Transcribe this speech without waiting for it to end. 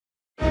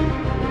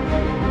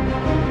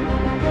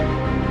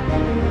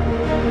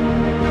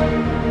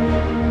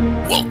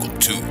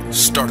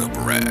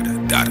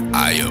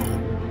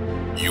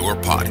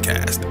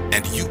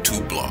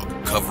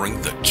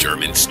covering the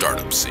German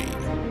startup scene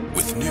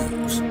with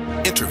news,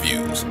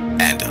 interviews,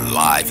 and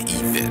live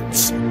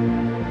events.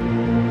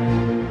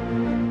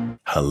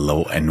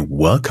 Hello and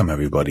welcome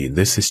everybody.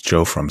 This is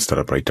Joe from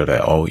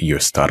StartupRate.io, your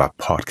startup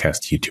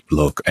podcast, YouTube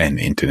blog, and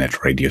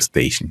internet radio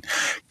station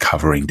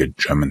covering the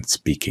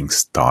German-speaking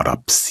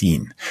startup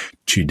scene.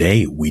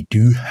 Today we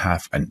do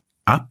have an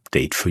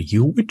update for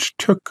you, which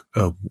took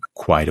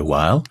quite a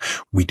while.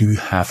 We do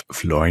have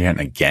Florian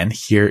again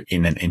here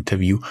in an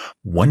interview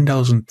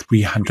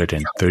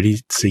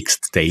 1,336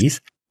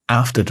 days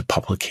after the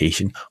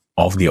publication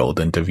of the old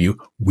interview.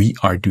 We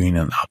are doing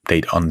an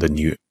update on the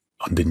new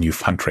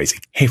fundraising.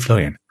 Hey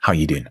Florian, how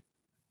you doing?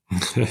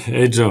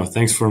 Hey Joe,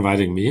 thanks for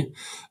inviting me.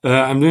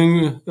 I'm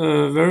doing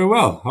very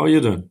well. How are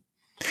you doing?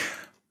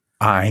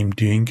 I'm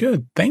doing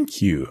good,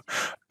 thank you.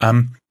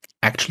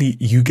 Actually,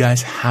 you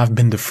guys have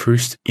been the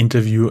first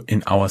interview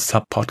in our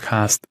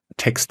sub-podcast,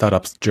 Tech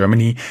Startups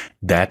Germany,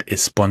 that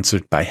is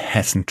sponsored by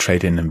Hessen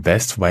Trade and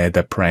Invest via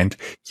the brand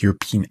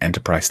European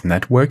Enterprise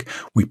Network.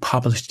 We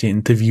published the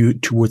interview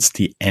towards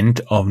the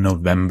end of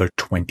November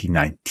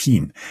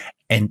 2019.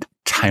 And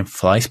time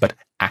flies, but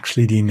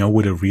actually, do you know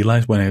what I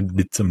realized when I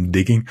did some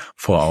digging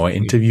for our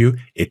interview?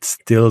 It's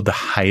still the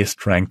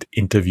highest ranked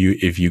interview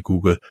if you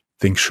Google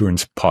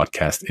Thinksurance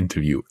podcast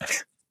interview.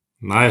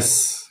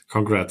 Nice.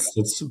 Congrats.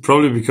 It's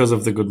probably because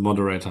of the good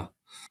moderator.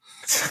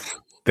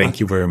 Thank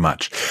you very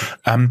much.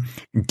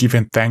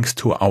 Given thanks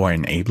to our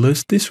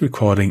enablers, this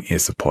recording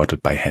is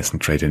supported by Hessen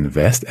Trade and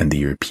Invest and the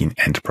European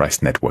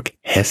Enterprise Network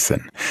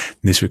Hessen.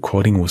 This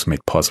recording was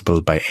made possible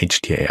by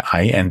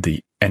HTAI and the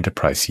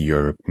Enterprise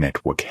Europe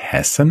Network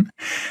Hessen.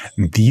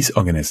 These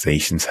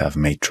organizations have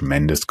made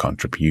tremendous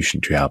contribution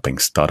to helping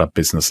startup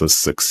businesses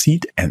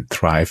succeed and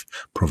thrive,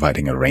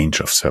 providing a range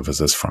of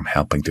services from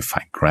helping to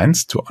find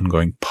grants to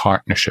ongoing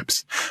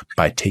partnerships.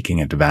 By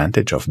taking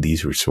advantage of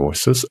these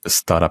resources,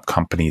 startup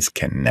companies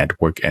can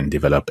network and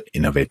develop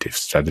innovative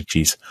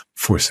strategies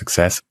for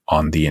success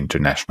on the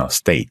international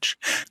stage.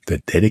 The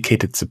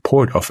dedicated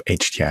support of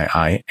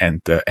HTII and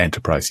the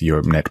Enterprise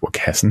Europe Network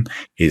Hessen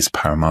is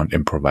paramount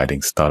in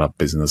providing startup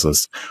businesses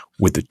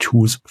with the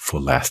tools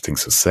for lasting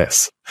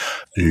success.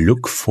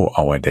 Look for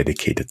our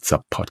dedicated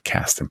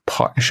sub-podcast in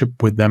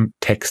partnership with them,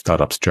 Tech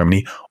Startups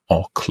Germany,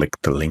 or click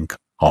the link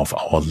of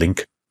our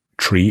link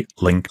tree,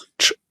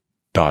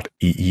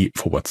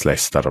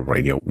 link.ee/startup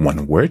radio,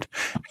 one word,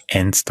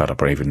 and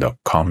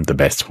startupraven.com, the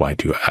best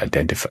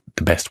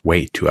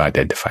way to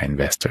identify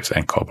investors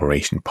and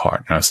cooperation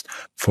partners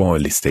for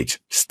early stage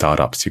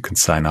startups. You can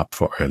sign up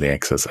for early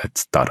access at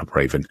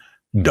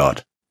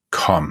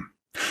startupraven.com.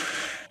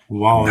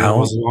 Wow, that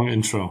was a long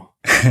intro.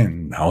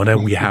 Now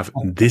that we have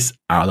this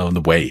out of the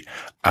way,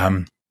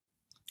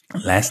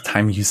 last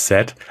time you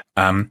said,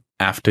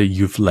 after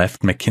you've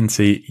left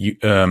McKinsey,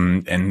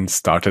 and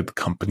started the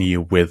company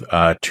with,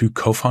 two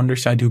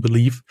co-founders, I do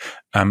believe,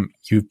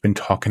 you've been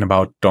talking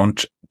about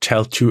don't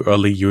tell too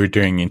early you're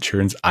doing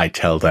insurance. I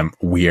tell them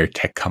we're a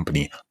tech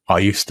company.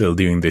 Are you still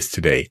doing this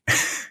today?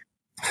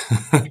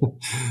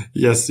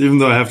 Yes, even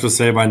though I have to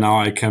say by now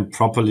I can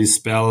properly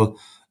spell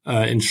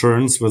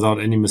insurance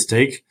without any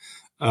mistake,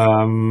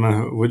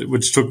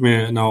 which took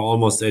me now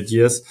almost 8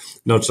 years.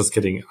 No, just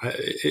kidding.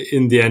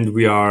 In the end,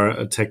 we are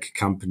a tech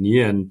company,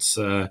 and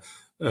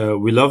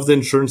we love the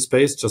insurance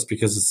space just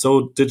because it's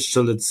so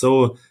digital, it's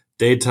so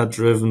data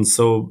driven.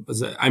 So,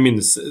 I mean,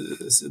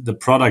 the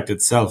product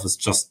itself is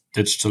just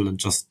digital and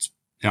just,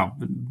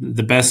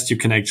 the best you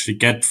can actually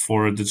get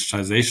for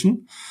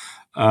digitization.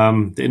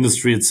 The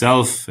industry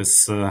itself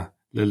is a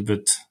little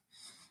bit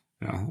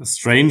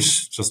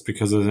strange, just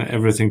because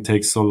everything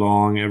takes so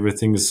long,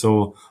 everything is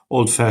so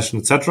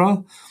old-fashioned,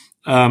 etc.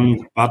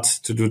 But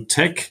to do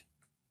tech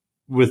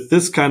with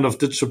this kind of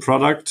digital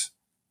product,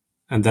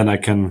 and then I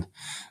can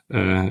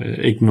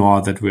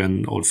ignore that we're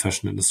an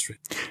old-fashioned industry.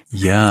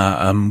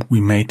 Yeah, we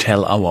may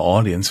tell our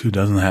audience who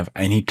doesn't have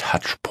any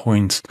touch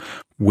points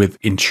with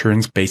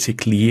insurance.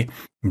 Basically,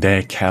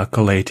 they're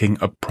calculating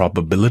a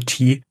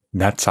probability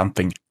that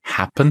something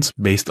happens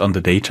based on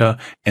the data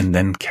and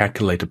then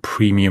calculate a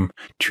premium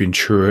to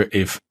ensure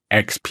if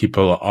X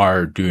people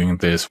are doing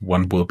this,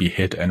 one will be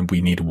hit and we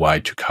need Y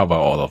to cover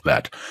all of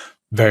that.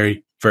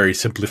 Very, very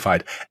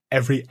simplified.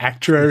 Every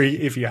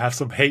actuary, if you have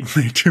some hate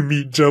mail to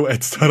me, Joe at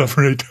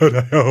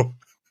startuprate.io.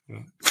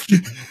 Yeah,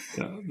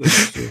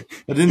 that's true.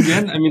 But in the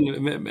end, I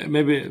mean,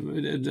 maybe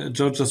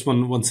Joe, just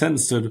one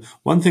sentence to it.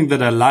 One thing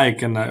that I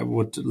like, and I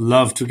would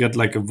love to get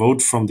like a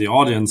vote from the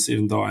audience,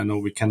 even though I know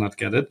we cannot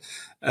get it.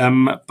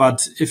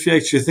 But if you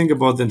actually think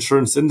about the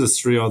insurance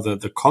industry or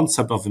the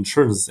concept of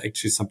insurance, is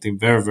actually something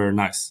very, very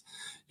nice.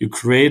 You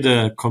create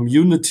a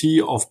community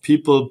of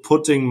people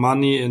putting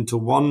money into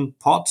one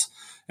pot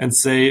and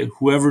say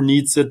whoever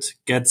needs it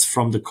gets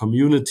from the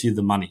community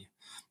the money.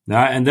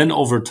 Yeah, and then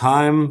over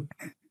time,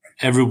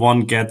 everyone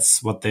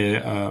gets what they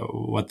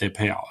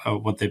pay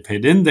out, what they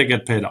paid in, they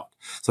get paid out.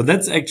 So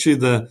that's actually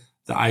the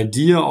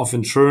idea of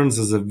insurance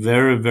is a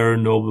very, very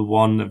noble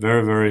one, a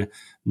very, very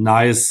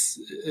nice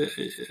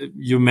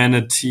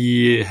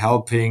humanity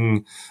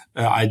helping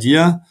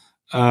idea.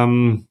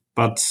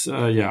 But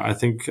I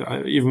think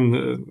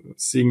even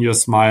seeing your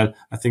smile,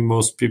 I think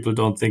most people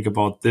don't think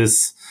about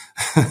this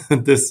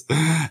this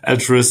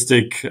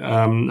altruistic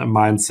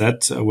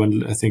mindset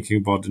when thinking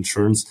about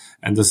insurance,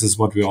 and this is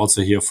what we're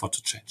also here for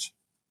to change.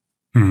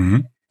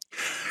 Mm-hmm.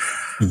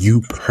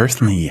 You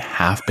personally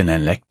have been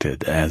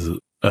elected as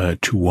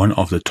to one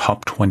of the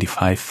top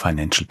 25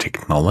 financial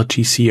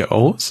technology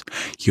CEOs.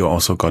 You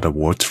also got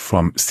awards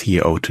from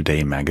CEO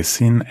Today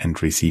magazine and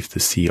received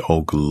the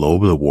CEO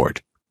Global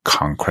Award.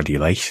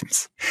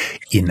 Congratulations.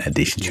 In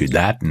addition to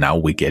that, now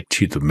we get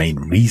to the main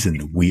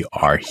reason we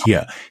are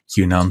here.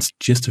 You announced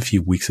just a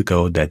few weeks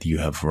ago that you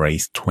have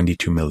raised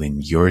 22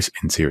 million euros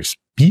in Series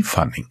B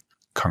funding.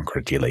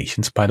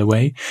 Congratulations, by the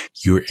way.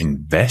 Your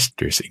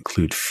investors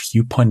include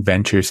Viewpoint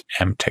Ventures,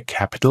 MTech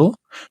Capital,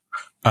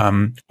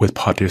 with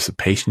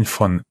participation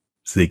from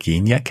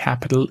Zegenia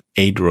Capital,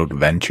 Aid Road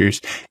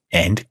Ventures,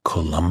 and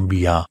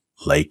Columbia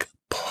Lake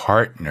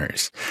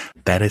Partners.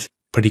 That is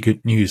pretty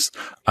good news.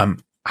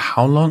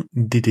 How long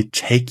did it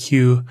take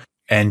you?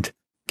 And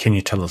can you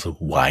tell us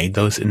why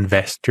those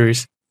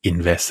investors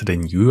invested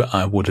in you?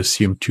 I would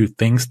assume two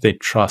things. They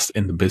trust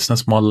in the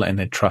business model and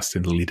they trust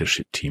in the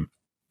leadership team.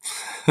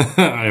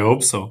 I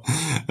hope so.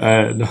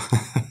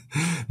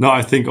 No,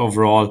 I think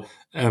overall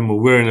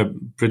we're in a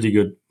pretty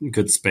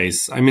good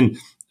space. I mean,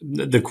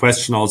 the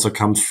question also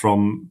comes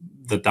from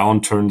the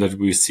downturn that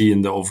we see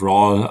in the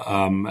overall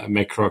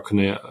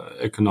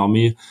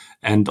macroeconomy,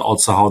 and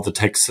also how the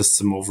tech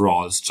system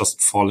overall is just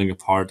falling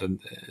apart at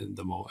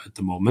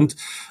the moment.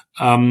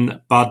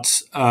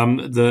 But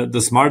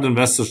the smart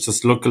investors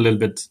just look a little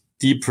bit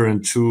deeper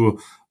into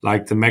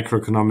like the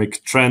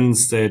macroeconomic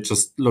trends. They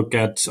just look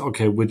at,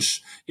 okay,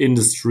 which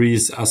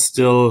industries are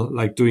still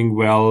like doing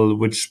well,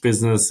 which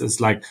business is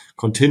like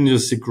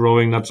continuously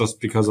growing, not just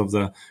because of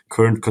the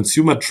current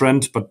consumer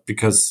trend, but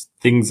because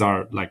things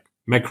are like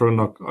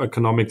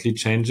macroeconomically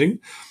changing.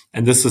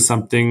 And this is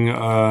something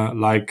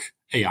like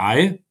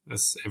AI,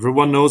 as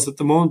everyone knows at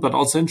the moment, but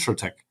also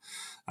Insurtech.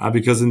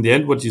 Because in the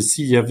end, what you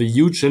see, you have a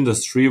huge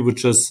industry,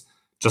 which is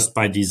just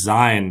by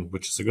design,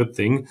 which is a good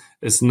thing,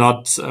 is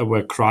not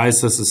where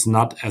crisis is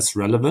not as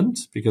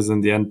relevant. Because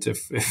in the end,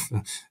 if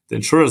the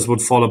insurers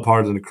would fall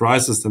apart in a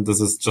crisis, then this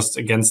is just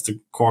against the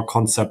core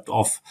concept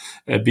of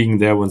being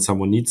there when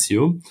someone needs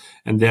you.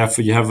 And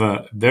therefore, you have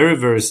a very,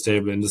 very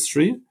stable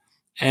industry.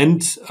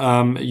 And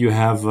you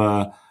have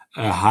a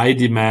high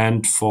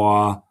demand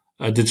for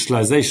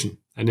digitalization.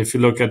 And if you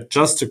look at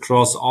just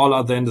across all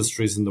other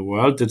industries in the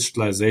world,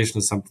 digitalization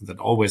is something that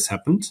always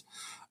happened.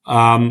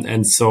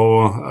 And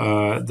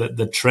so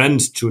the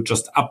trend to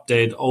just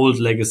update old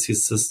legacy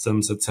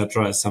systems,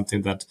 etc., is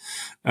something that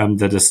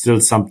that is still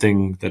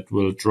something that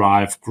will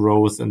drive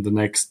growth in the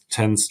next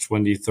 10,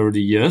 20,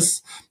 30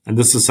 years. And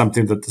this is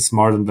something that the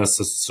smart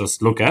investors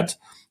just look at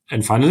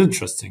and find it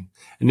interesting.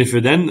 And if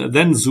you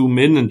then zoom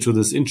into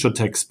this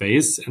Insurtech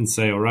space and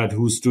say, all right,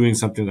 who's doing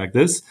something like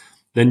this?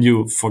 Then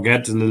you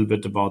forget a little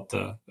bit about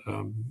the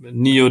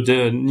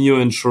neo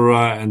insurer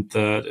and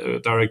the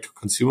direct to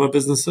consumer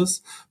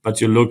businesses, but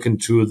you look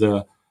into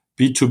the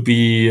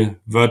B2B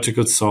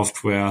vertical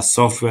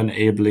software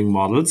enabling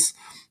models,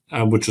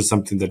 which is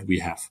something that we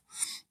have.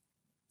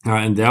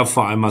 And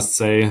therefore, I must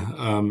say,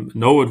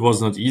 no, it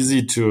was not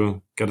easy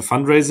to get a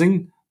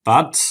fundraising,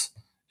 but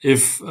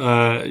if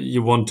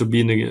you want to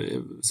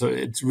be so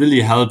it really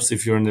helps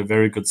if you're in a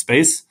very good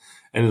space.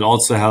 And it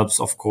also helps,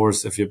 of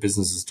course, if your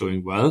business is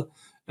doing well.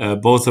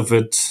 Both of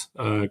it,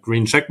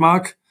 green check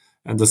mark.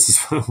 And this is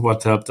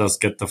what helped us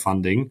get the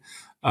funding.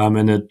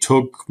 And it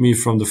took me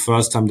from the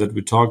first time that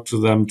we talked to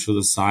them to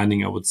the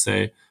signing, I would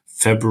say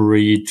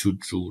February to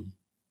June.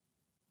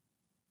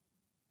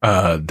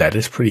 That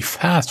is pretty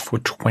fast for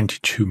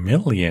 22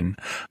 million.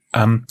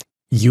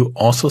 You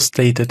also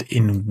stated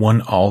in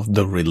one of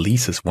the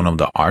releases, one of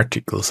the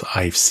articles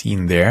I've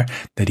seen there,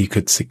 that you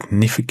could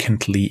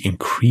significantly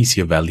increase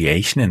your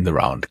valuation in the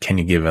round. Can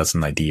you give us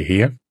an idea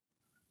here?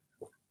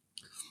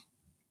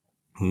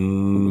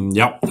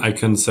 Yeah, I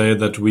can say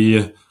that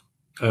we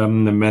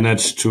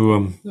managed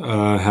to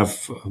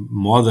have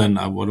more than,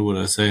 what would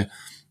I say?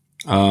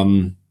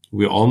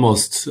 We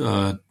almost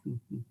doubled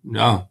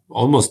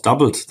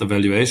the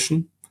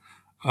valuation,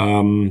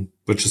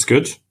 which is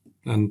good.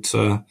 And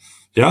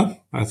yeah,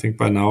 I think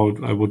by now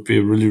I would be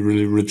a really,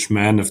 really rich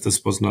man if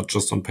this was not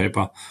just on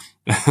paper.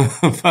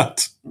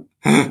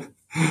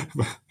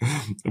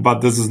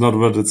 But this is not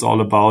what it's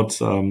all about.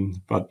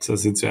 But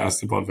since you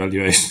asked about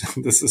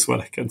valuation, this is what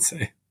I can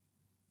say.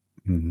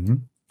 Mm-hmm.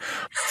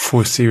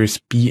 For Series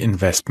B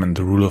investment,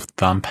 the rule of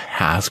thumb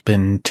has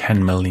been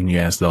 $10 million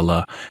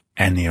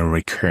annual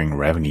recurring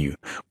revenue.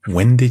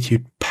 When did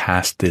you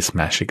pass this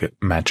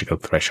magical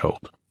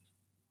threshold?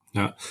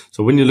 Yeah.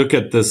 So when you look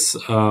at this,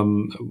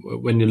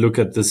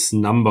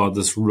 number,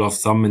 this rule of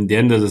thumb, in the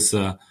end, it is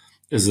a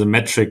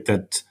metric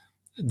that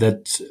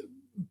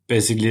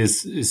basically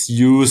is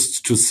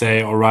used to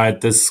say, all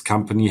right, this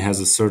company has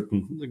a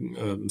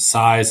certain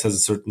size, has a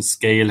certain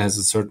scale, has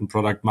a certain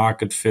product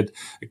market fit,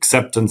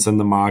 acceptance in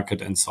the market,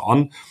 and so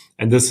on.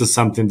 And this is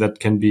something that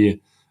can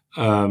be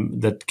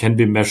that can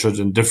be measured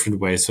in different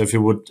ways. So if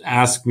you would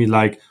ask me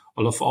like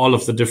all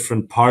of the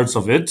different parts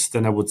of it,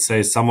 then I would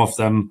say some of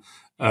them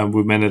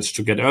we managed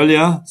to get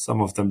earlier,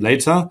 some of them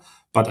later.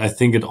 But I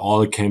think it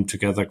all came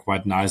together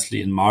quite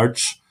nicely in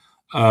March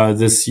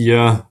this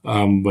year,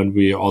 when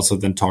we also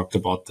then talked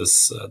about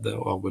this,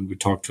 or when we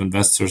talked to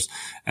investors.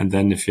 And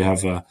then if you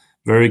have a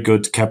very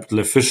good capital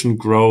efficient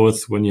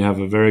growth, when you have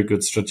a very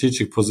good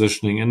strategic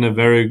positioning in a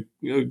very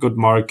good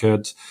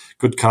market,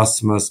 good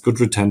customers,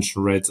 good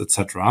retention rates,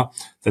 etc.,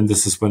 then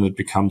this is when it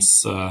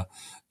becomes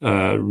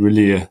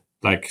really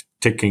like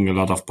ticking a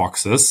lot of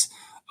boxes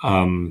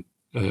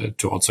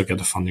to also get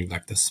a funding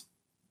like this.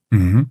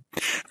 Mm-hmm.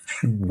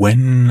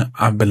 When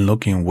I've been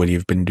looking what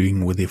you've been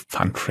doing with your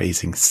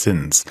fundraising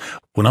since,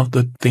 one of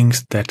the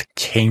things that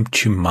came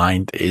to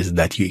mind is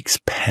that you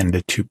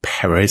expanded to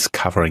Paris,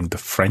 covering the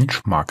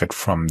French market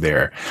from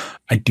there.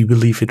 I do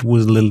believe it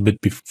was a little bit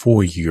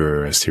before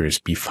your Series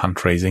B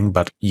fundraising,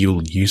 but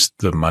you'll use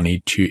the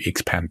money to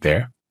expand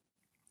there.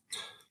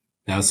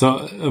 Yeah,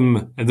 so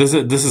this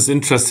is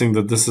interesting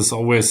that this is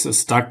always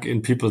stuck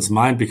in people's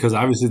mind, because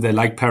obviously they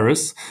like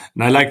Paris,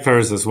 and I like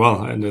Paris as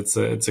well, and it's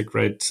a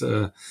great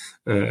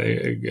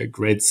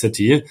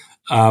city.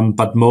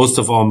 But most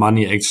of our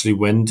money actually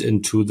went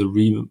into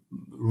the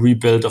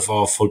rebuild of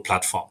our full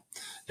platform.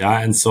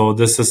 Yeah, and so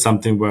this is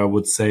something where I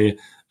would say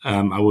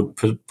I would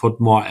put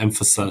more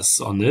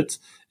emphasis on it,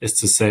 is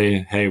to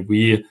say, hey,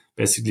 we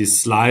basically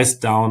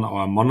sliced down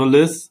our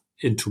monolith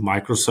into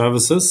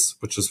microservices,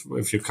 which is,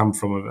 if you come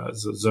from a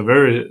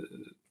very,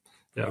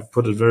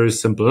 put it very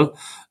simple,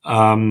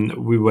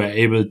 we were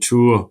able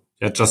to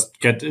just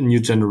get a new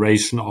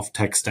generation of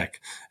tech stack.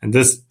 And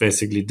this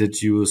basically did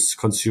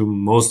consume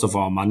most of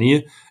our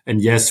money.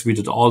 And yes, we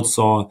did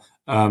also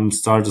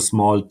start a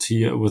small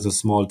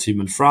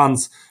team in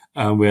France.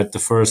 We had the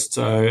first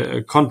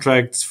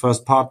contracts,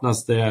 first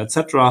partners there,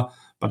 etc.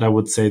 But I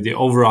would say the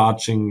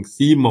overarching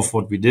theme of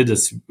what we did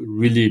is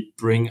really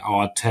bring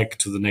our tech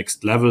to the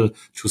next level,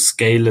 to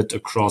scale it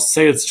across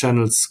sales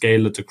channels,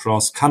 scale it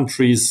across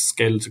countries,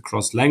 scale it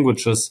across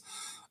languages.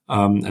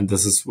 And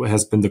this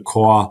has been the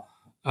core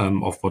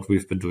of what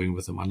we've been doing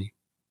with the money.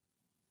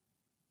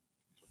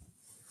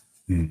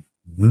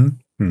 Mm-hmm.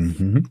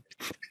 Mm-hmm.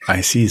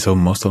 I see. So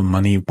most of the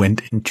money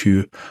went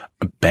into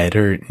a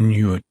better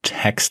new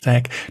tech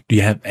stack. Do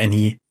you have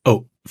any?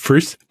 Oh,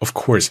 first, of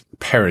course,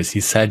 Paris.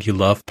 You said you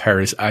love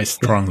Paris. I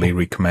strongly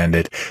recommend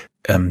it.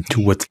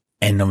 Towards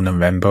end of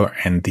November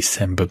and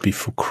December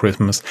before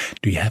Christmas.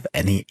 Do you have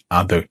any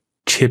other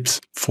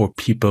tips for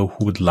people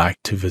who would like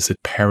to visit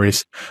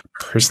Paris?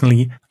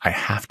 Personally, I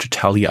have to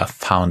tell you, I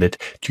found it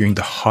during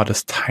the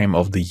hottest time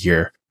of the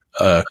year,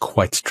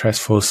 quite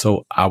stressful.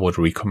 So I would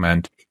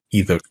recommend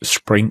either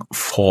spring,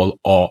 fall,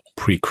 or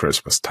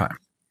pre-Christmas time.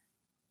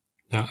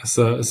 Yeah,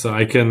 so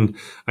I can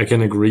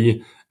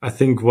agree. I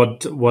think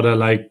what I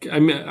like, I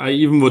mean, I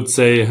even would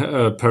say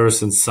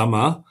Paris in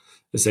summer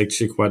is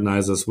actually quite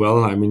nice as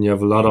well. I mean, you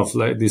have a lot of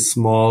like these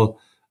small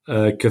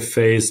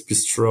cafes,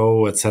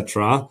 bistro,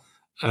 etc.,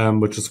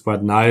 which is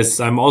quite nice.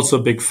 I'm also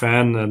a big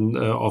fan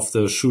of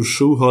the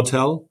Chouchou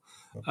Hotel,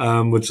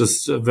 which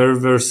is very,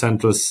 very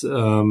central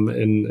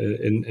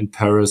in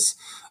Paris,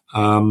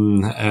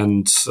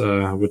 and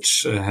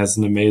which has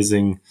an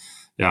amazing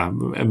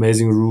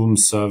room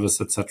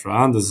service,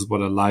 etc. And this is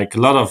what I like. A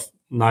lot of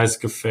nice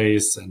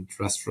cafes and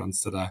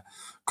restaurants that I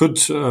could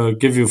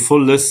give you a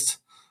full list.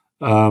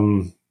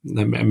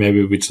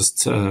 Maybe we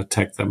just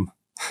tag them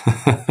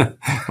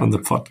on the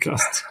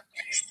podcast.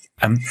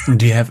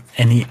 Do you have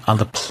any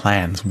other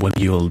plans what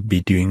you'll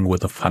be doing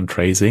with the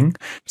fundraising?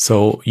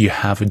 So you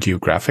have a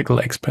geographical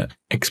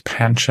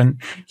expansion.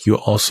 You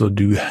also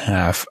do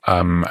have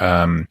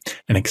an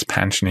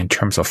expansion in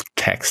terms of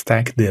tech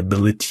stack, the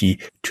ability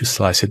to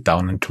slice it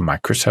down into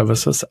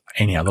microservices.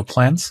 Any other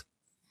plans?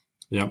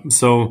 Yeah.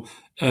 So,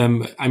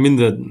 I mean,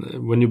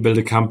 when you build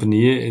a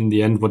company, in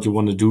the end, what you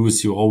want to do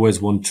is you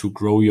always want to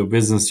grow your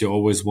business. You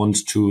always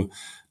want to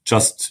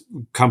just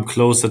come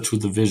closer to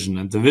the vision.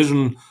 And the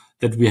vision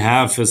that we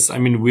have is, I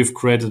mean, we've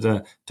created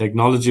a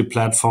technology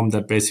platform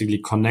that basically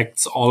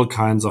connects all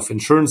kinds of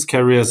insurance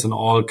carriers and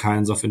all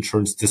kinds of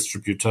insurance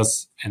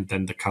distributors, and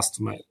then the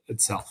customer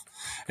itself.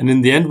 And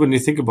in the end, when you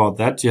think about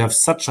that, you have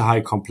such a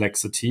high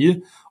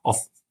complexity of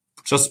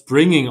just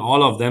bringing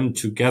all of them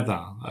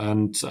together.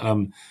 And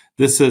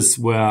this is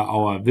where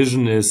our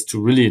vision is,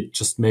 to really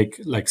just make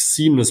like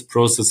seamless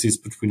processes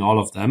between all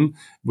of them,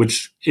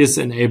 which is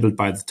enabled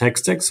by the tech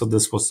stack. So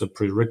this was the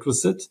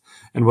prerequisite.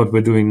 And what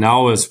we're doing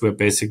now is we're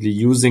basically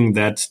using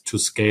that to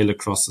scale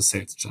across the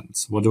sales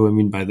channels. What do I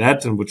mean by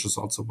that? And which is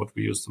also what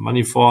we use the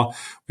money for.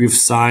 We've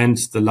signed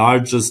the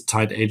largest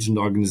tied agent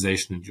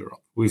organization in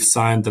Europe. We've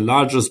signed the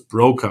largest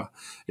broker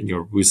in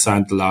Europe. We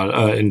signed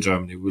in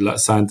Germany. We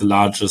signed the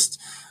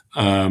largest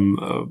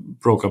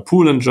broker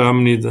pool in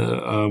Germany.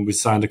 We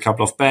signed a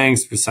couple of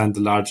banks. We signed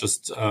the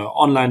largest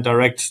online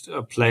direct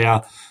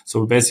player. So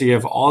we basically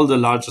have all the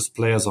largest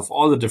players of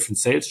all the different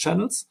sales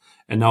channels.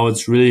 And now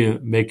it's really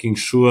making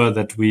sure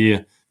that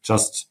we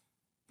just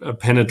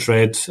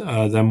penetrate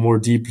them more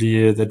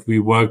deeply, that we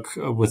work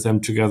with them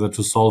together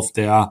to solve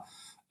their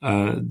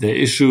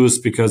issues,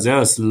 because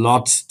there's a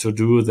lot to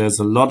do. There's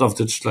a lot of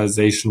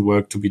digitalization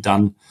work to be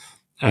done.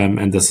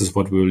 And this is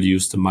what we will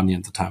use the money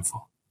and the time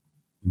for.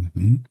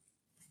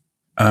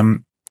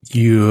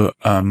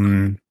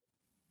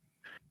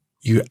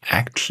 You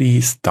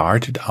actually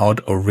started out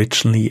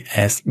originally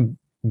as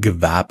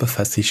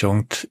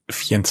Gewerbeversicherung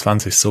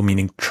 24, so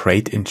meaning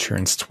Trade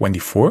Insurance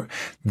 24.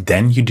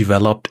 Then you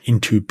developed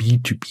into a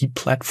B2B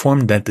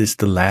platform. That is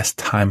the last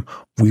time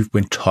we've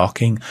been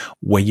talking,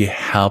 where you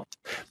helped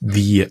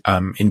the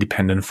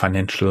independent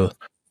financial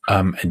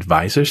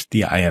advisors,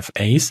 the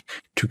IFAs,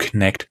 to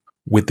connect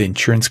with the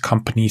insurance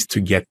companies to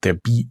get their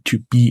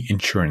B2B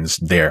insurance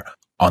there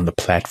on the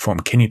platform.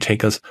 Can you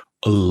take us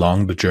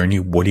along the journey,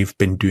 what you've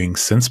been doing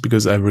since?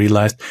 Because I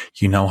realized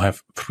you now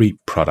have 3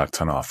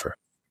 products on offer.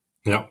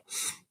 Yeah.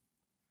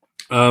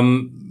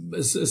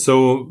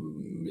 So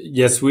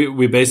yes,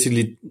 we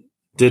basically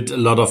did a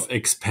lot of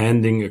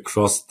expanding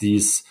across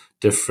these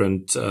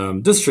different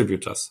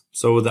distributors.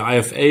 So the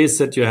IFAs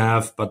that you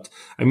have, but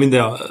I mean,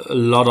 there are a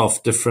lot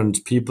of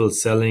different people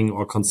selling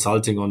or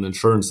consulting on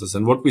insurances.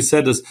 And what we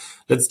said is,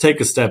 let's take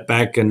a step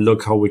back and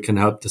look how we can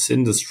help this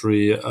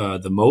industry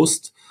the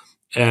most.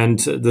 And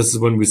this is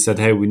when we said,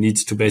 hey, we need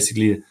to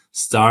basically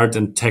start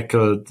and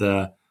tackle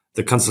the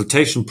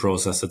consultation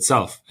process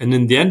itself. And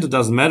in the end, it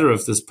doesn't matter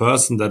if this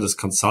person that is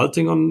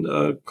consulting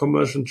on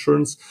commercial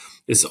insurance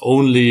is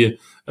only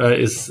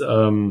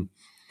selling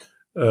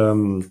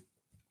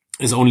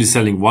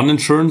one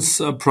insurance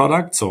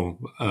product, so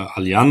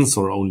Allianz,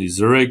 or only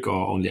Zurich,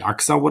 or only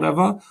AXA,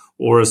 whatever,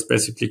 or is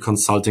basically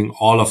consulting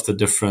all of the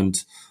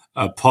different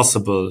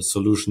possible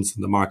solutions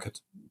in the market.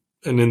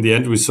 And in the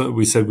end, we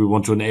said we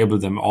want to enable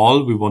them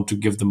all. We want to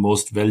give the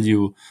most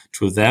value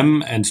to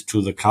them and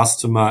to the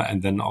customer,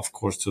 and then, of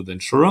course, to the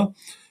insurer.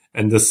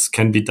 And this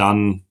can be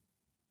done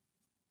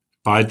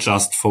by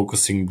just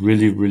focusing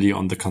really, really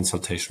on the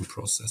consultation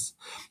process.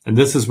 And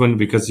this is when,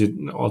 because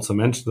you also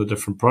mentioned the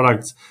different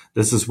products,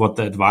 this is what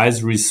the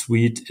advisory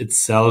suite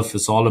itself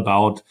is all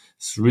about,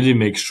 is really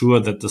make sure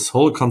that this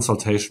whole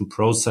consultation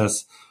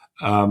process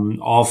I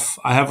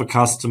have a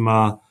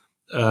customer,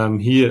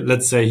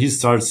 let's say he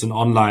starts an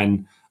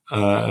online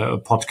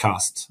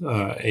podcast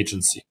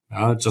agency.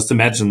 Just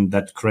imagine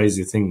that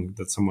crazy thing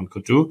that someone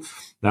could do.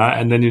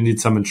 And then you need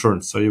some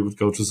insurance. So you would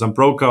go to some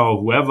broker or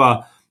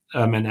whoever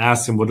and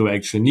ask him, what do I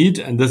actually need?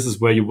 And this is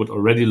where you would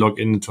already log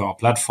into our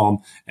platform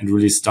and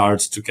really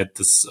start to get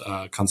this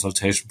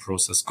consultation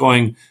process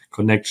going,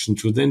 connection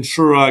to the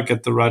insurer,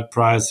 get the right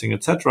pricing,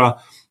 etc.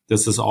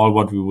 This is all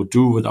what we would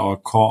do with our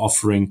core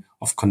offering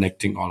of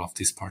connecting all of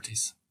these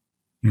parties.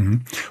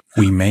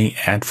 We may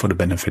add, for the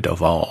benefit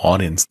of our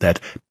audience, that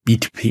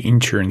B2B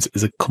insurance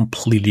is a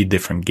completely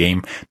different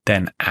game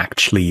than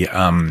actually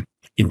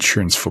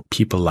insurance for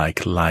people,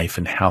 like life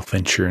and health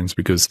insurance,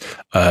 because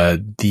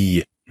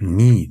the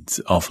needs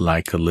of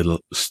like a little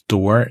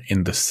store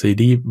in the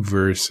city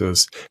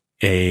versus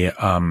a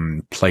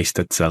place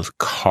that sells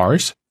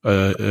cars,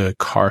 a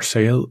car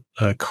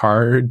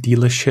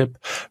dealership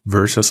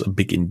versus a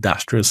big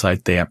industrial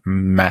site, they are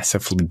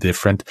massively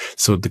different.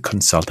 So the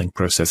consulting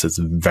process is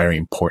very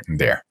important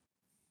there.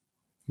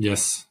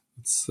 Yes,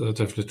 it's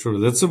definitely true.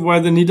 That's why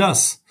they need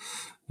us.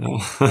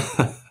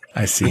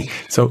 I see.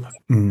 So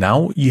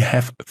now you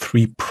have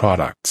 3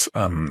 products,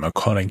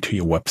 according to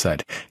your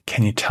website.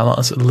 Can you tell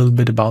us a little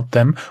bit about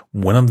them?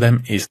 One of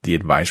them is the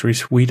advisory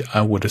suite.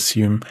 I would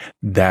assume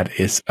that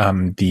is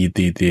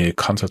the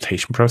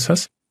consultation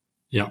process.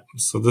 Yeah.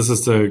 So this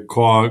is the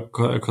core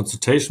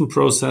consultation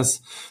process.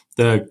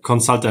 The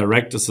Consult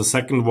Direct is the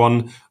second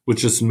one,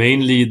 which is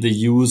mainly the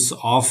use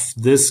of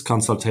this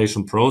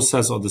consultation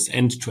process, or this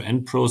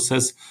end-to-end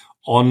process,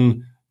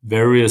 on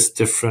various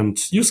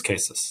different use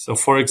cases. So,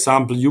 for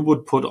example, you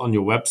would put on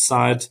your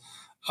website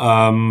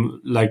our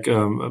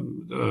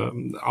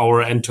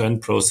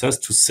end-to-end process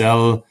to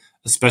sell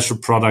a special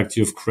product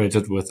you've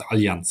created with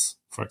Allianz,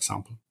 for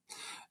example.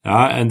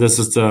 And this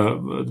is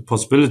the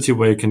possibility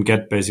where you can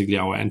get basically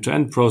our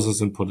end-to-end process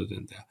and put it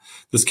in there.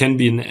 This can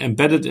be an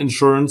embedded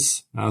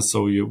insurance.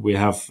 We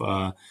have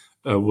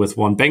with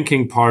one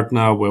banking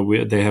partner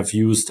where they have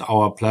used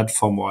our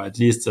platform, or at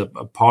least a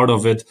part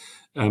of it,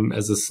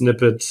 as a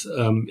snippet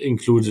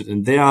included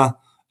in their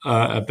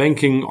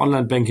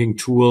online banking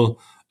tool.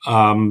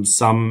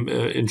 Some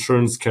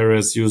insurance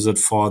carriers use it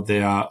for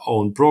their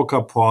own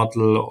broker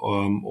portal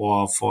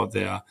or for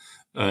their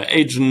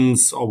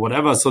agents or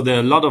whatever. So there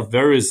are a lot of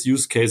various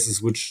use cases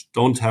which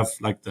don't have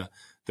like the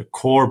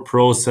core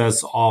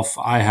process of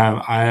I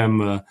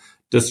am a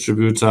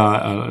distributor,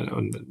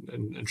 an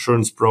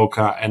insurance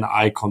broker, and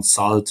I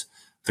consult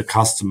the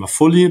customer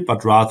fully,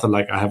 but rather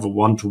like I have a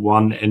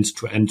one-to-one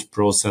end-to-end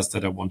process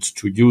that I want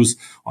to use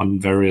on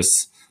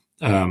various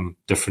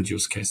different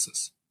use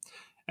cases.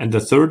 And the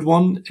third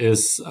one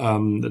is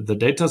the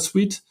data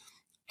suite.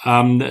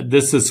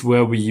 This is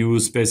where we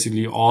use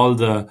basically all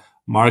the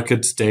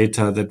market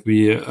data that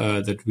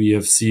we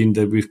have seen,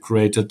 that we've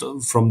created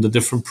from the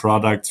different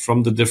products,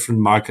 from the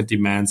different market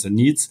demands and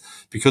needs.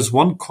 Because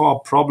one core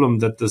problem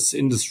that this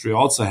industry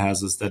also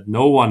has is that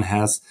no one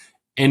has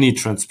any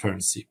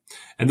transparency.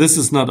 And this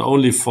is not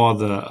only for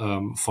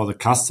the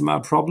customer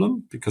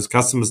problem, because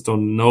customers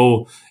don't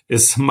know,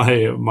 is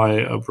my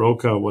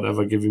broker or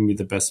whatever giving me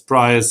the best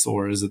price,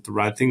 or is it the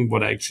right thing,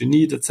 what I actually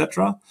need,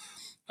 etc.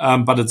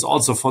 But it's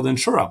also for the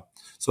insurer.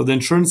 So the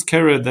insurance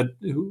carrier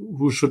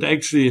who should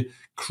actually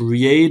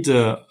create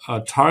a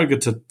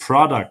targeted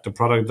product, a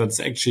product that's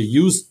actually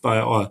used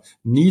by or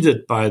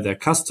needed by their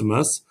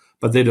customers,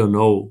 but they don't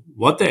know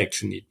what they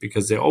actually need,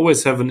 because they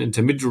always have an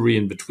intermediary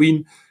in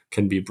between.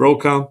 Can be a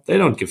broker. They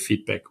don't give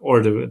feedback,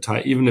 or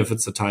even if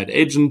it's a tied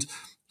agent,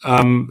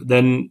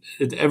 then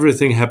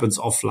everything happens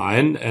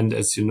offline. And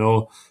as you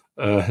know,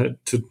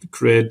 to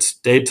create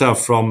data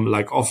from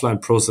like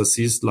offline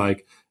processes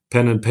like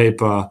pen and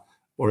paper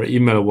or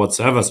email or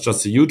whatsoever is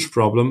just a huge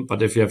problem.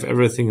 But if you have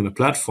everything in a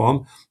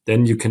platform,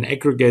 then you can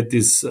aggregate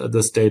this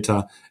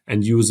data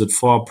and use it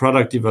for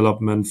product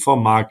development, for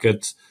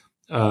marketing,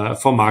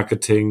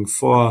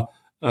 for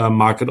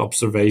market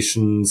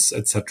observations,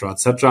 etc.,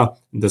 etc.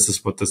 And this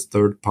is what this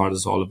third part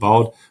is all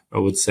about. I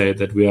would say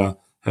that we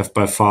have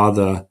by far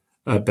the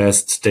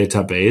best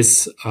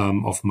database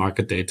of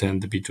market data in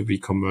the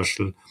B2B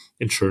commercial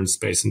insurance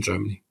space in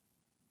Germany.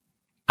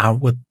 I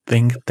would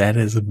think that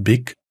is a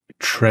big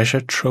treasure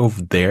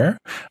trove there.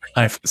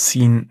 I've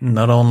seen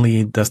not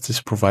only does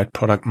this provide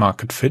product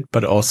market fit,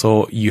 but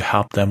also you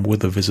help them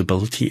with the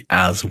visibility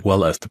as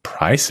well as the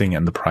pricing.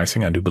 And the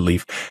pricing, I do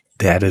believe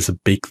that is a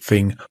big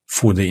thing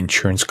for the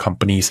insurance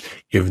companies.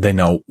 If they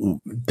know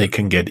they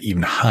can get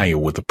even higher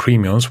with the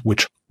premiums,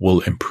 which will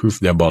improve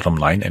their bottom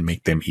line and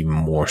make them even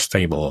more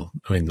stable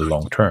in the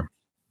long term.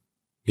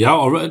 Yeah,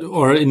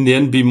 or in the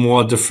end be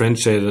more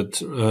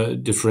differentiative,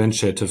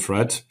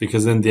 right?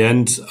 Because in the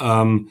end,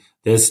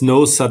 there's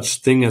no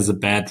such thing as a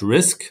bad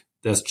risk.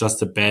 There's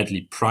just a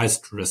badly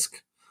priced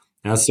risk.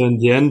 Yeah, so in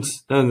the end,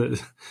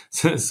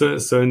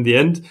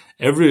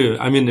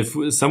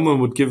 if someone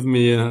would give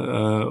me,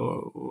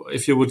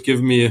 if you would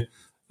give me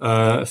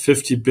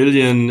 50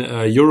 billion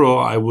euro,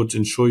 I would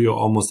insure you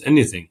almost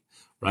anything,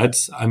 right?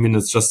 I mean,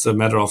 it's just a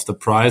matter of the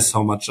price,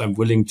 how much I'm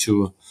willing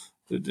to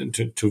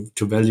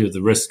value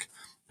the risk.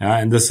 Yeah,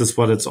 and this is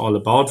what it's all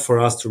about for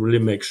us, to really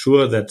make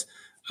sure that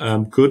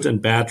good and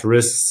bad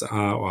risks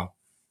are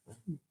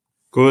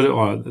good,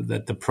 or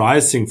that the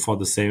pricing for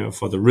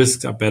the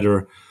risks are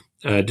better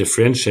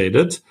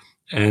differentiated,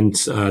 and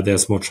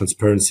there's more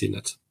transparency in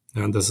it.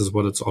 And this is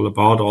what it's all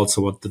about.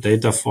 Also, what the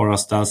data for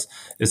us does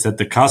is that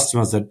the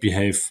customers that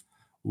behave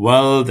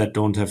well, that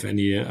don't have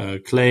any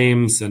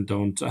claims and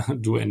don't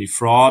do any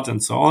fraud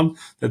and so on,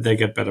 that they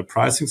get better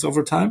pricings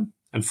over time.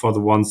 And for the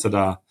ones that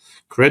are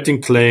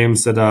creating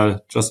claims, that are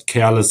just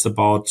careless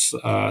about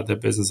their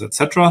business,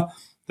 etc.,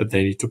 that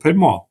they need to pay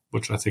more,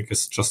 which I think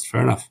is just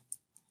fair enough.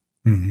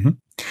 Mm-hmm.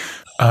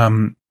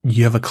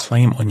 You have a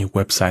claim on your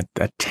website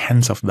that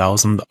tens of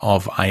thousands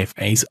of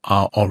IFAs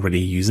are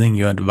already using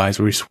your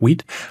advisory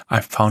suite.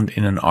 I found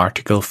in an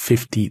article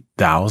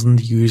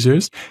 50,000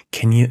 users.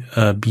 Can you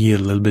be a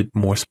little bit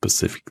more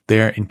specific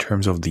there in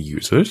terms of the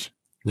users?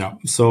 Yeah.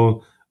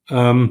 So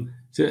the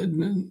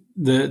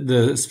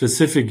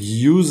specific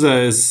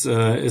user is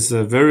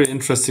a very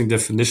interesting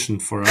definition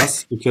for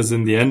us, because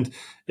in the end,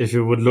 if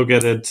you would look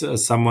at it,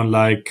 someone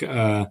like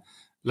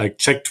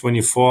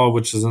Check24,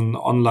 which is an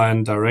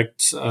online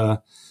direct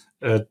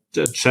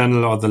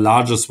channel, or the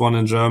largest one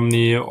in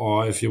Germany,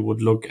 or if you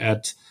would look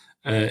at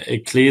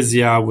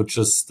Ecclesia, which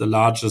is the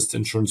largest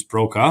insurance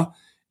broker,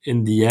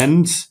 in the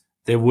end,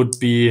 there would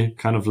be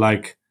kind of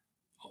like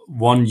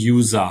one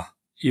user,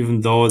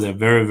 even though they're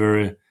very,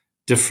 very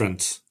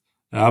different.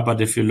 But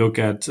if you look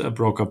at a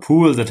broker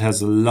pool that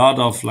has a lot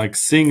of like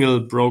single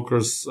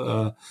brokers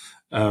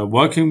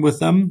working with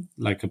them,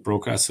 like a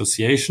broker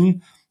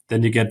association,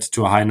 then you get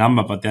to a high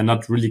number, but they're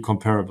not really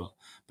comparable.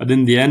 But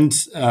in the end,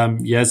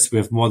 yes, we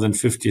have more than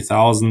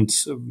 50,000,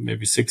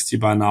 maybe 60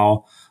 by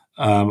now.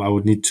 I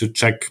would need to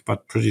check,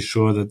 but pretty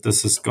sure that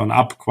this has gone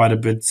up quite a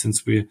bit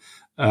since we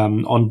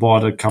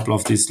onboard a couple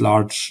of these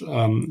large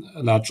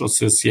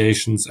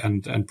associations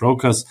and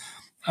brokers.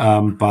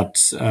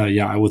 But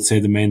I would say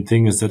the main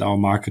thing is that our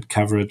market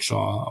coverage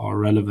or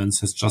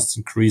relevance has just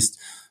increased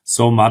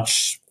so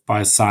much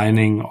by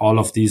signing all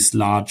of these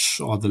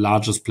large, or the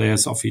largest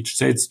players of each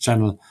sales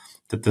channel,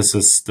 that this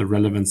is the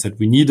relevance that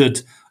we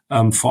needed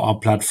for our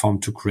platform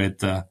to create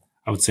the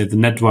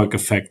network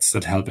effects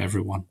that help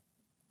everyone.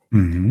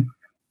 Mm-hmm.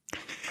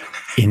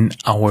 In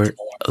our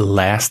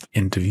last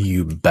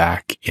interview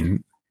back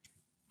in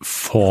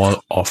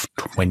fall of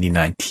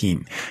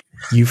 2019,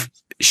 you've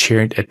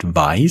shared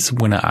advice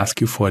when I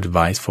ask you for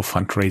advice for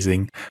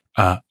fundraising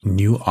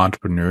new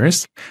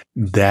entrepreneurs,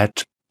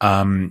 that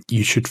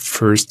you should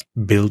first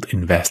build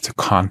investor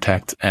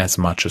contacts as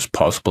much as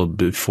possible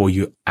before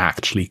you're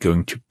actually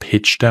going to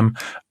pitch them.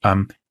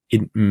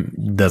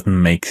 it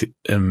doesn't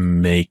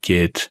make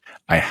it,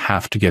 I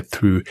have to get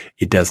through.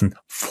 It doesn't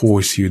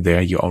force you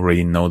there. You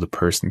already know the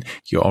person.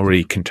 You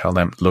already can tell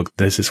them, look,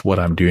 this is what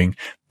I'm doing.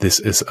 This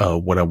is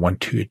what I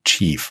want to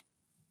achieve.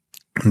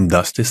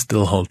 Does this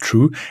still hold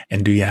true?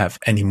 And do you have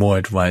any more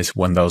advice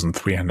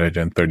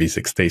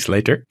 1,336 days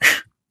later?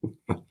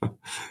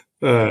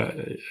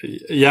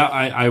 Yeah,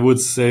 I would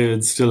say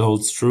it still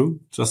holds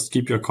true. Just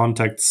keep your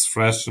contacts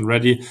fresh and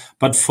ready,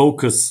 but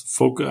focus.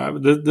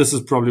 This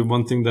is probably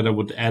one thing that I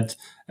would add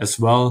as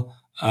well.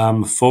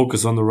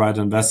 Focus on the right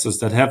investors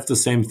that have the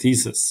same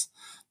thesis.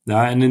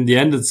 And in the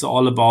end, it's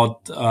all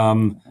about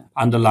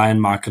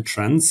underlying market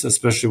trends,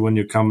 especially when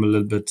you come a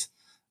little bit,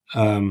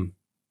 when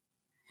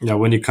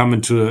you come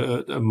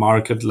into a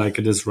market like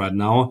it is right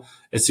now.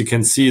 As you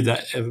can see,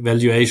 the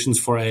valuations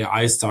for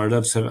AI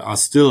startups are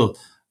still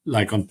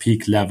like on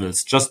peak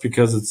levels, just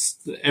because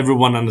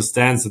everyone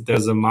understands that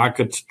there's a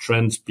market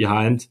trend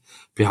behind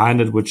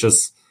it, which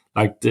is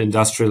like the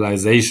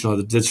industrialization or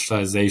the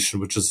digitalization,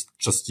 which is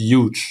just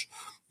huge.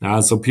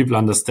 So people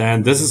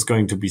understand this is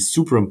going to be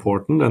super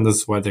important, and this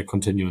is why they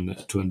continue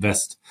to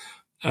invest.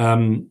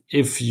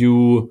 If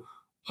you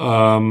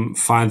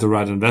find the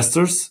right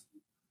investors,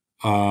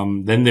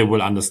 then they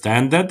will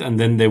understand that, and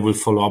then they will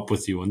follow up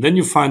with you. And then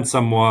you find a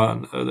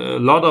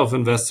lot of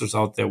investors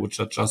out there which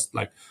are just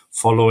like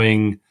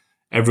following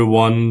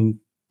everyone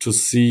to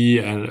see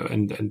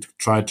and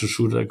try to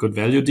shoot a good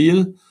value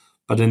deal.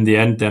 But in the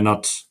end, they're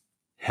not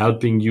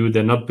helping you.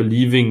 They're not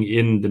believing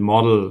in the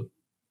model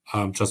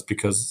just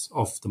because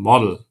of the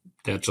model.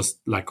 They're just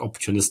like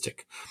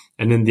opportunistic.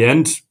 And in the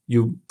end,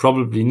 you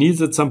probably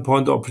need at some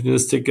point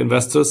opportunistic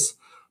investors,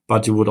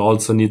 but you would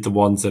also need the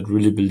ones that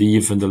really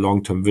believe in the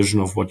long-term vision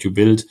of what you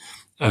build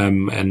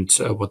and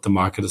what the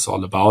market is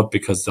all about,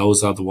 because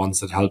those are the ones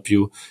that help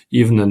you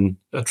even in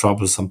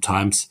troublesome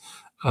times,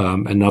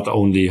 and not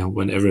only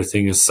when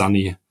everything is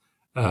sunny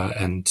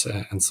and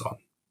so on.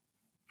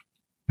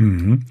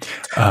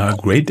 Mm-hmm.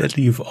 Great that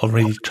you've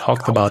already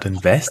talked about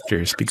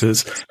investors,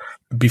 because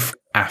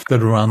after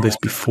the round is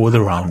before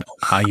the round,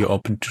 are you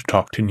open to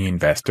talk to new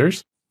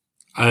investors?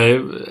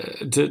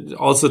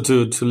 Also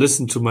to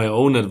listen to my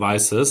own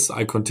advices.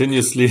 I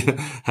continuously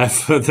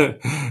have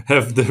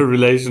the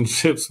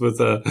relationships with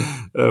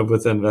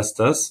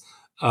investors.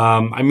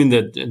 I mean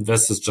that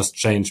investors just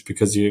change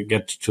because you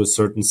get to a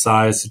certain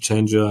size, you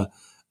change your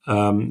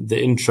the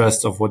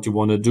interest of what you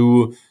want to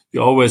do.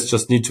 You always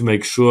just need to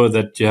make sure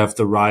that you have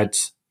the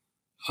right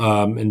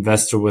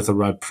investor with the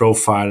right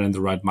profile and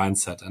the right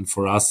mindset. And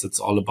for us, it's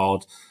all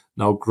about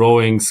now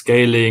growing,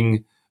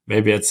 scaling,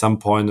 maybe at some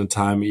point in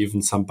time,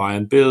 even some buy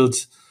and build.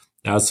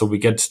 So we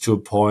get to a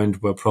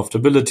point where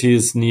profitability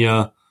is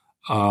near.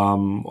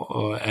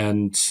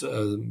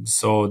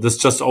 So this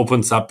just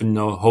opens up in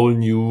a whole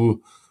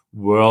new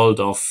world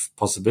of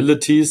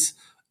possibilities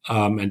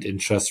and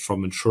interest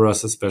from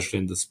insurers, especially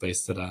in the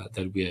space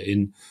that we are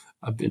in.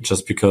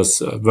 Just because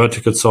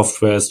vertical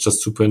software is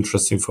just super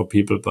interesting for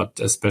people, but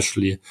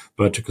especially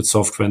vertical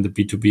software in the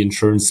B2B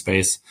insurance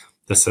space,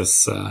 this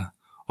is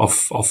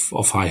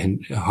of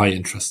high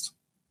interest.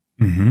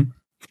 Mm-hmm.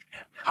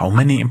 How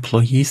many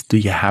employees do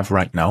you have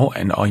right now,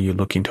 and are you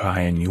looking to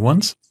hire new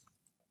ones?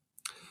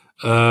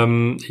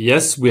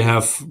 Yes, we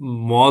have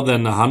more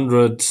than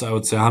 100, I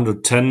would say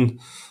 110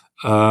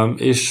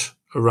 ish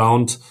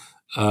around,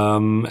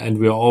 and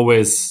we're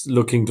always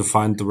looking to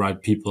find the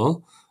right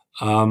people.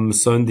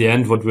 So in the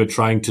end, what we're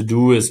trying to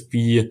do is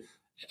be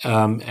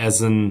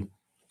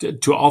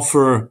to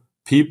offer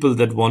people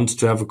that want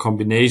to have a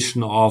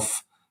combination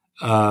of,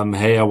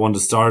 hey, I want a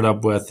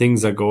startup where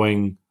things are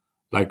going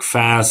like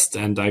fast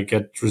and I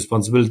get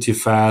responsibility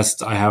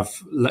fast. I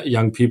have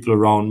young people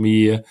around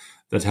me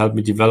that help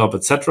me develop,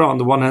 etc. on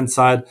the one hand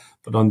side,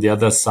 but on the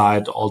other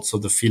side, also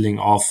the feeling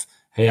of,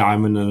 hey,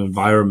 I'm in an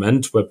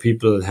environment where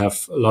people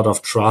have a lot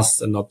of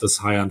trust and not this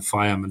hire and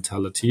fire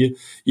mentality.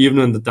 Even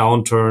in the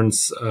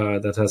downturns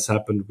that has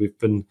happened, we've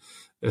been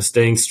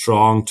staying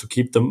strong to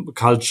keep the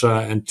culture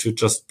and to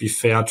just be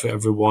fair to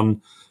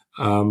everyone.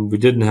 We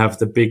didn't have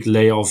the big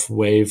layoff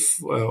wave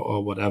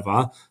or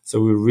whatever.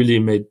 So we really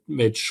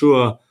made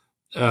sure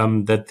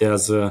that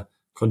there's a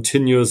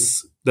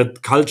continuous,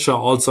 that culture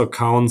also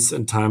counts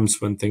in times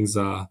when things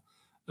are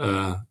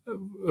a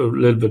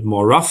little bit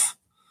more rough.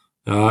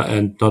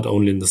 And not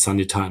only in the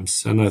sunny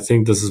times. And I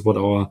think this is what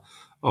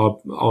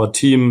our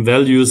team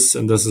values,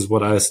 and this is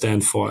what I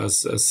stand for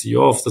as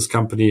CEO of this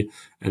company.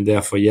 And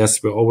therefore,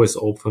 yes, we're always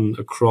open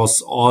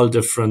across all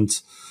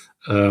different,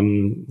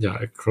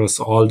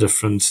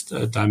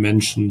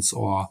 dimensions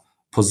or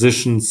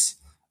positions.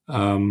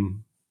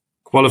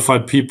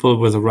 Qualified people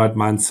with the right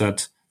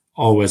mindset,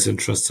 always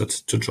interested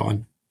to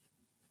join.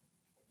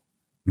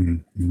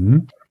 Mm-hmm.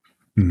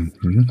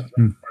 Mm-hmm.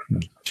 Mm-hmm.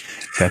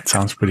 That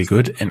sounds pretty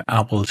good. And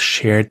I will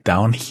share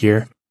down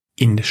here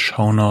in the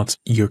show notes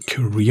your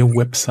career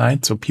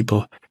website so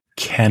people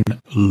can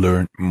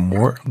learn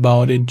more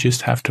about it.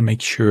 Just have to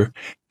make sure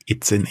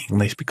it's in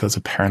English, because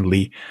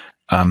apparently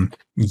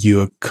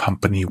your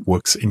company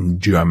works in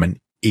German,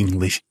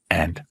 English,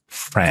 and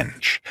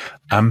French.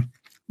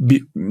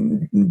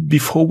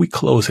 before we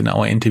close in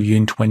our interview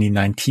in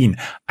 2019,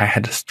 I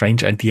had a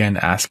strange idea and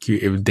asked you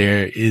if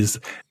there is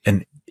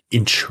an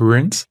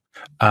insurance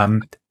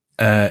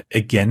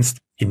against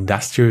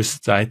industrial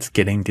sites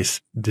getting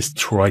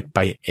destroyed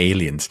by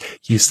aliens.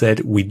 You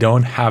said we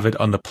don't have it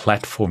on the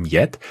platform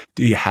yet.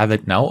 Do you have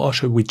it now, or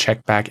should we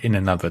check back in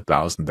another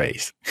 1,000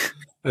 days?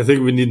 I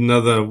think we need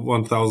another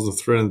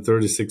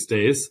 1,336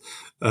 days.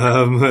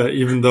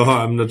 Even though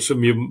I'm not sure,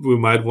 we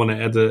might want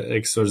to add an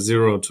extra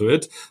 0 to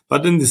it.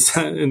 But in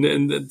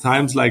the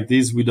times like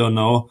these, we don't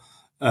know.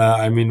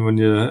 I mean, when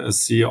you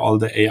see all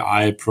the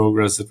AI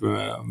progress that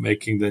we're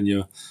making,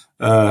 then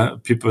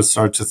people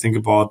start to think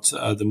about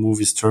the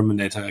movies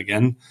Terminator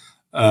again.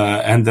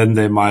 And then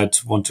they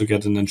might want to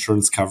get an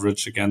insurance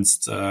coverage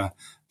against the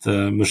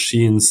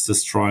machines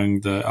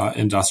destroying the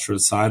industrial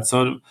site.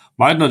 So it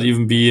might not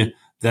even be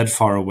that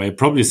far away.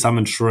 Probably some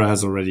insurer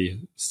has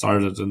already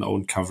started an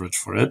own coverage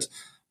for it,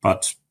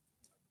 but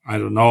I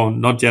don't know,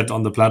 not yet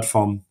on the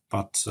platform.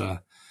 But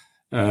to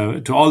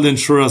all the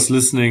insurers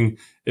listening,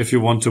 if you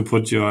want to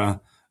put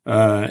your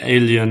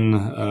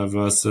alien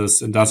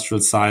versus industrial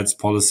sites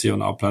policy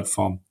on our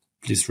platform,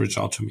 please reach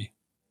out to me.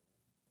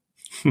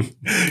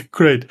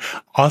 Great.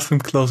 Awesome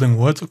closing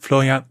words,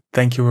 Florian.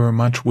 Thank you very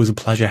much. It was a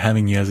pleasure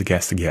having you as a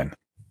guest again.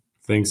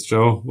 Thanks,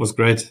 Joe. It was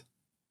great.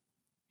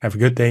 Have a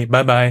good day.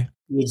 Bye-bye.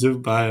 You too.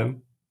 Bye.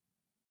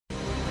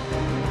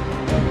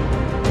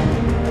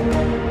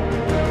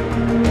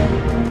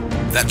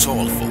 That's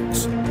all,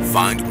 folks.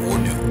 Find more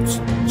news,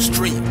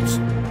 streams,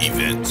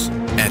 events,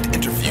 and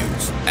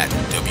interviews at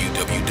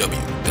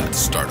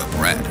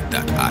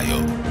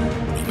www.startuprad.io.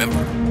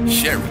 Remember,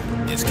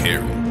 sharing is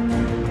caring.